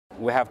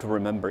we have to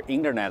remember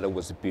internet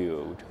was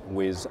built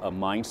with a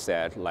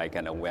mindset like,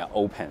 and we're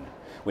open.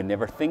 We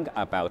never think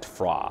about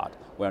fraud.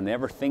 We'll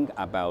never think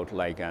about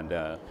like,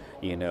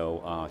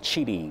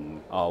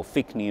 cheating or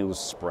fake news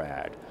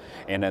spread.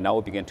 And then I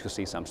will begin to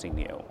see something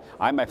new.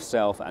 I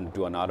myself and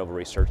do a lot of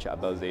research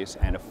about this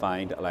and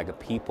find like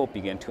people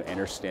begin to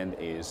understand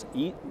is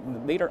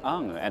later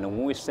on. And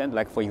when we send,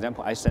 like for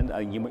example, I send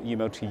an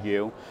email to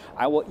you,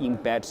 I will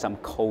embed some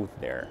code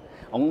there.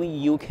 Only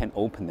you can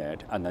open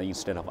it, and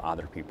instead of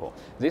other people.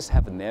 This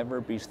have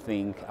never been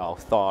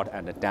thought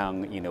and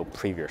done,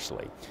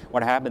 previously.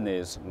 What happened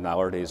is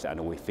nowadays, and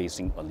we're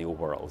facing a new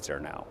world there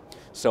now.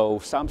 So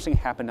something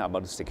happened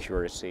about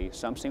security.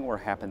 Something will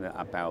happen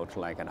about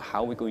like and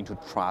how we're going to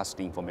trust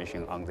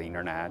information on the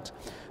internet.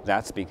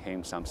 That's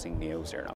became something new there now.